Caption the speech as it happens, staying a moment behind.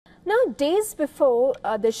Now, days before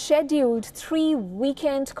the scheduled 3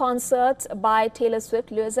 weekend concerts by Taylor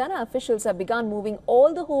Swift, Louisiana officials have begun moving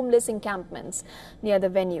all the homeless encampments near the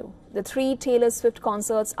venue. The 3 Taylor Swift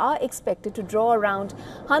concerts are expected to draw around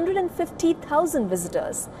 150,000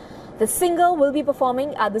 visitors. The singer will be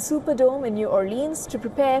performing at the Superdome in New Orleans. To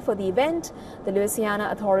prepare for the event, the Louisiana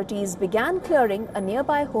authorities began clearing a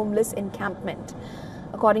nearby homeless encampment.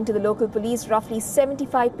 According to the local police, roughly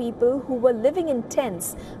 75 people who were living in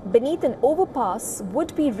tents beneath an overpass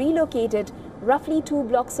would be relocated roughly 2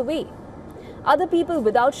 blocks away. Other people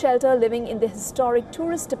without shelter living in the historic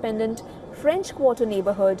tourist-dependent French Quarter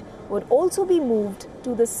neighborhood would also be moved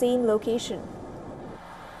to the same location.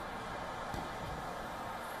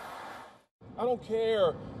 I don't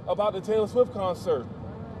care about the Taylor Swift concert.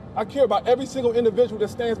 I care about every single individual that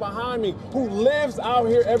stands behind me who lives out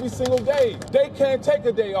here every single day. They can't take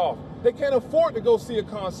a day off. They can't afford to go see a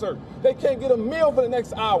concert. They can't get a meal for the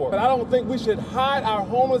next hour. But I don't think we should hide our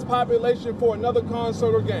homeless population for another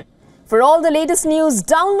concert or game. For all the latest news,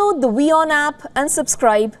 download the WION app and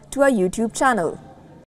subscribe to our YouTube channel.